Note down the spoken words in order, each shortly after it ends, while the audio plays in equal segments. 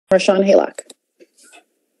Marshawn Haylock.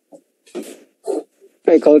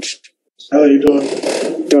 Hey, Coach. How are you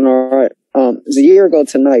doing? Doing all right. It was a year ago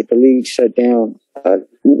tonight, the league shut down.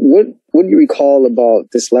 What do you recall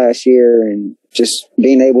about this last year and just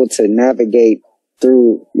being able to navigate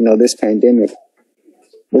through, this pandemic?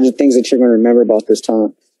 What are the things that you're going to remember about this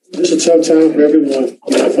time? It's a tough time for everyone,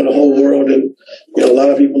 for the whole world. And, a lot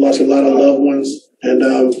of people lost a lot of loved ones.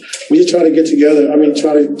 And we just try to get together.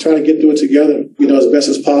 Try to get through it together, as best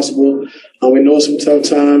as possible. We know some tough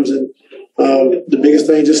times. And the biggest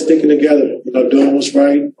thing, just sticking together, doing what's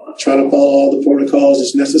right, trying to follow all the protocols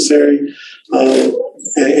that's necessary,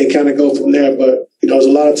 and kind of go from there. But, there's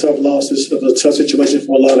a lot of tough losses. It was a tough situation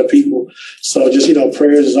for a lot of people. So just,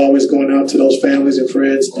 prayers is always going out to those families and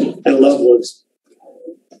friends and loved ones.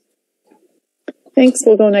 Thanks.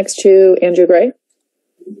 We'll go next to Andrew Gray.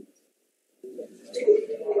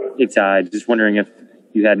 Hey, Ty. Just wondering if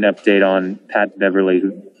you had an update on Pat Beverly.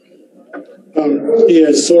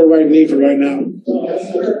 Yeah, sore right knee for right now.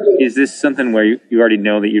 Is this something where you already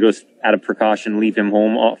know that you just, out of precaution, leave him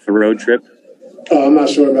home off the road trip? I'm not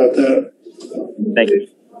sure about that. Thank you.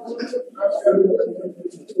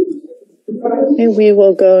 And we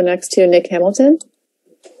will go next to Nick Hamilton.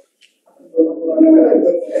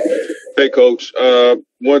 Hey, Coach.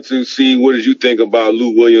 Want to see what did you think about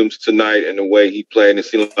Lou Williams tonight and the way he played? And it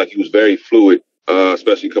seemed like he was very fluid,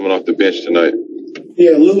 especially coming off the bench tonight.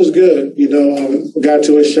 Yeah, Lou was good. Got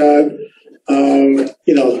to his shot.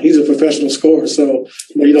 He's a professional scorer, so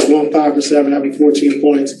going 5 for 7, having 14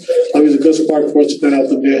 points. He's a good spark for us tonight off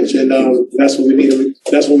the bench, and that's what we need him.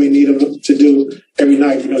 That's what we need him to do every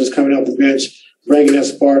night. Just coming off the bench, bringing that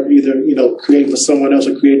spark, either creating for someone else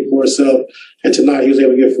or creating for himself. And tonight he was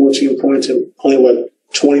able to get 14 points in only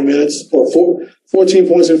 20 minutes or 14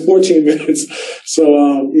 points in 14 minutes. So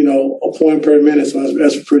a point per minute. So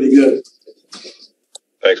that's pretty good.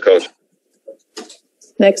 Thanks, Coach.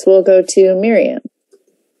 Next, we'll go to Miriam.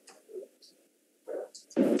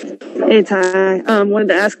 Hey, Ty. Wanted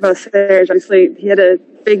to ask about Serge. Obviously, he had a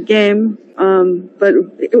big game, but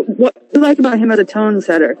what do you like about him as a tone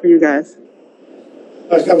setter for you guys?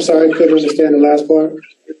 I'm sorry, I couldn't understand the last part.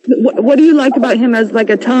 What do you like about him as like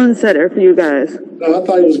a tone setter for you guys? No, I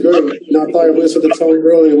thought he was great. I thought he really set the tone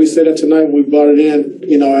early. We said that tonight when we brought it in,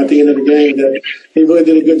 at the end of the game, that he really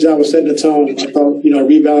did a good job of setting the tone. I thought,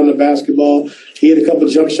 rebounding the basketball. He had a couple of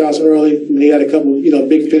jump shots early, and he had a couple,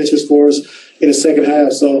 big finishes for us in the second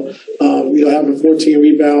half. So, having 14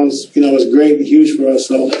 rebounds, was great and huge for us.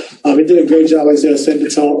 So, he did a great job, like I said, setting the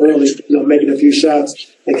tone early, making a few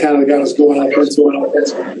shots and kind of got us going offensively.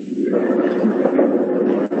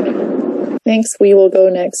 Thanks. We will go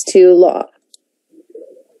next to Law.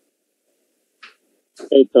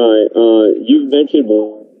 Hey, Ty. You mentioned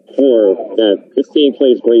before that this team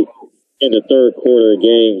plays great in the third quarter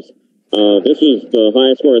games. This was the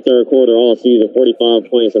highest score third quarter all season, 45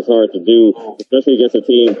 points. That's hard to do, especially against a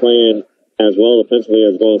team playing as well defensively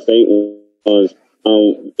as Golden State was.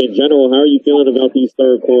 In general, how are you feeling about these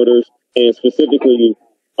third quarters? And specifically,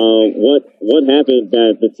 what happened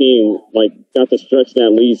that the team got to stretch that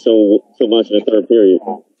lead so much in the third period?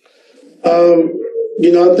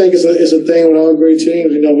 I think it's a thing with all great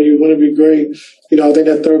teams. When you want to be great, I think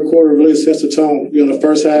that third quarter really sets the tone. The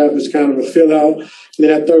first half is kind of a fill out, and then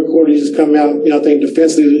that third quarter you just come out. I think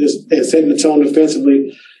defensively and setting the tone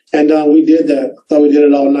defensively. And we did that. I thought we did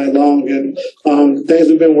it all night long. And things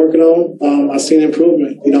we've been working on, I've seen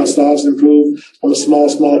improvement. I saw us improve on the small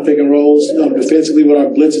pick and rolls. Defensively with our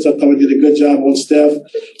blitzes, I thought we did a good job on Steph,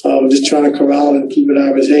 just trying to corral and keep it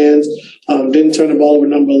out of his hands. Didn't turn the ball over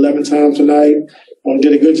number 11 times tonight.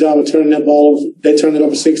 Did a good job of turning that ball over. They turned it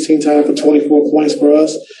over 16 times for 24 points for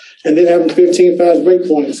us. And then having 15 fast break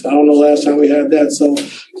points. I don't know last time we had that. So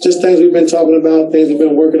just things we've been talking about, things we've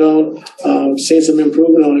been working on, seeing some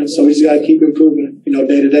improvement on it. So we just got to keep improving,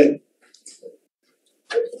 day to day.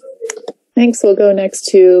 Thanks. We'll go next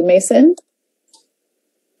to Mason.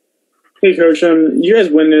 Hey, Coach. You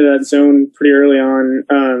guys went into that zone pretty early on.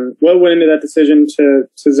 What went into that decision to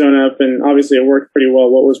zone up? And obviously it worked pretty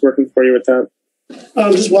well. What was working for you with that?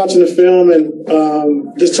 Just watching the film and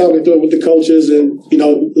just talking through it with the coaches. And,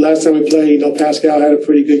 last time we played, Pascal had a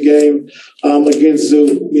pretty good game against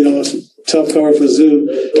Zoo. It's a tough cover for Zoo.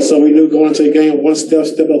 So we knew going into the game, one step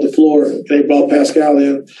off the floor, they brought Pascal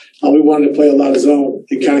in. We wanted to play a lot of zone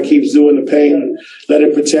and kind of keep Zoo in the paint and let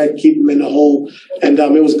it protect, keep him in the hole. And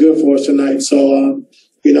it was good for us tonight. So,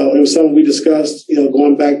 it was something we discussed,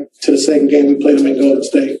 going back to the second game we played them in Golden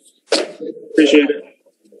State. Appreciate it.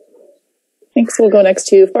 Thanks. We'll go next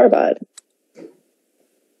to Farbad.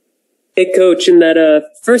 Hey, Coach, in that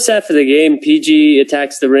first half of the game, PG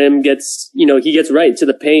attacks the rim, he gets right into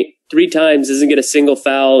the paint 3 times, doesn't get a single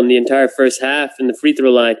foul in the entire first half in the free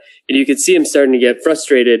throw line, and you could see him starting to get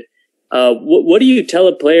frustrated. What do you tell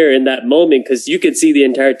a player in that moment? Because you could see the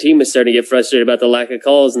entire team was starting to get frustrated about the lack of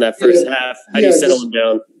calls in that first half. How do you settle them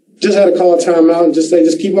down? Just had to call a timeout and just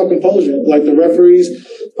keep our composure. Like the referees,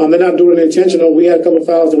 they're not doing it intentional. We had a couple of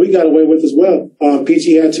fouls that we got away with as well.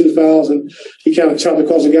 PG had 2 fouls, and he kind of chopped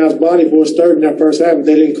across the guy's body for his third in that first half, but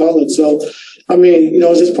they didn't call it. So, I mean,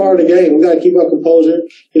 it's just part of the game. We got to keep our composure,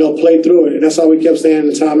 play through it. And that's all we kept saying in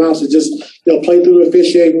the timeouts is just, play through the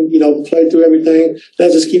officiating, play through everything.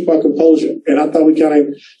 Let's just keep our composure. And I thought we kind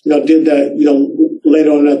of, did that,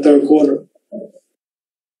 later on in that third quarter.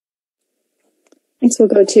 Next, we'll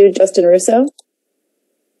go to Justin Russo.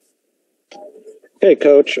 Hey,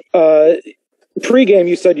 Coach. Pre-game,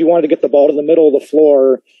 you said you wanted to get the ball to the middle of the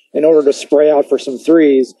floor in order to spray out for some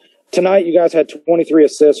threes. Tonight, you guys had 23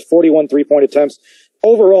 assists, 41 three-point attempts.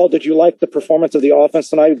 Overall, did you like the performance of the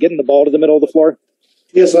offense tonight, getting the ball to the middle of the floor?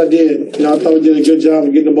 Yes, I did. I thought we did a good job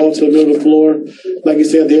of getting the ball to the middle of the floor. Like you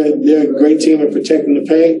said, they're a great team at protecting the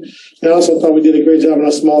paint. And I also thought we did a great job in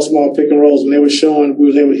our small pick and rolls. When they were showing, we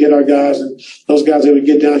was able to hit our guys, and those guys able to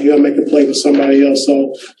get down here and make a play for somebody else.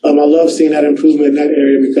 So I love seeing that improvement in that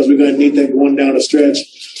area because we're going to need that going down the stretch.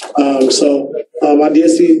 I did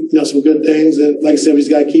see some good things, and like I said, we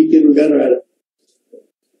just got to keep getting better at it.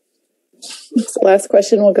 Last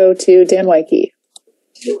question will go to Dan Wyke.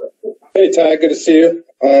 Hey, Ty, good to see you.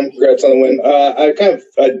 Congrats on the win. I kind of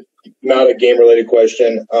not a game-related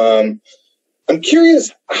question. I'm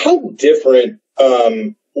curious, how different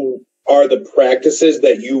are the practices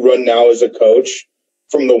that you run now as a coach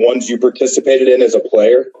from the ones you participated in as a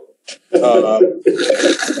player? And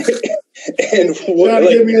you trying to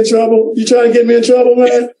get me in trouble? You trying to get me in trouble,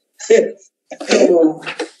 man? Come on.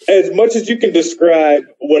 As much as you can describe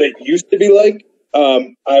what it used to be like,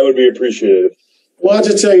 I would be appreciative. Well, I'll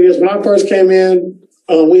just tell you this. When I first came in,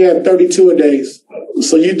 we had 32 a days.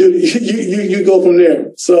 So you go from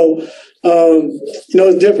there. So,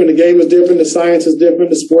 it's different. The game is different. The science is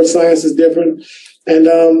different. The sports science is different. And,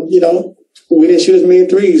 we didn't shoot as many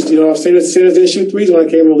threes. Centers didn't shoot threes when I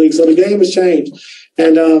came in the league. So the game has changed.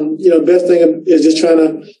 And, the best thing is just trying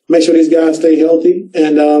to make sure these guys stay healthy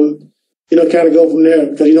and, kind of go from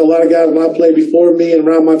there. Because, a lot of guys, when I played before me and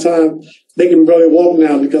around my time, they can barely walk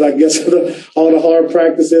now because I guess all the hard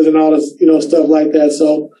practices and all this, stuff like that.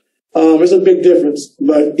 So it's a big difference.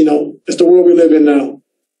 But, it's the world we live in now.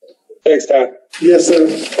 Thanks, Ty. Yes, sir.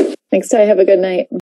 Thanks, Ty. Have a good night.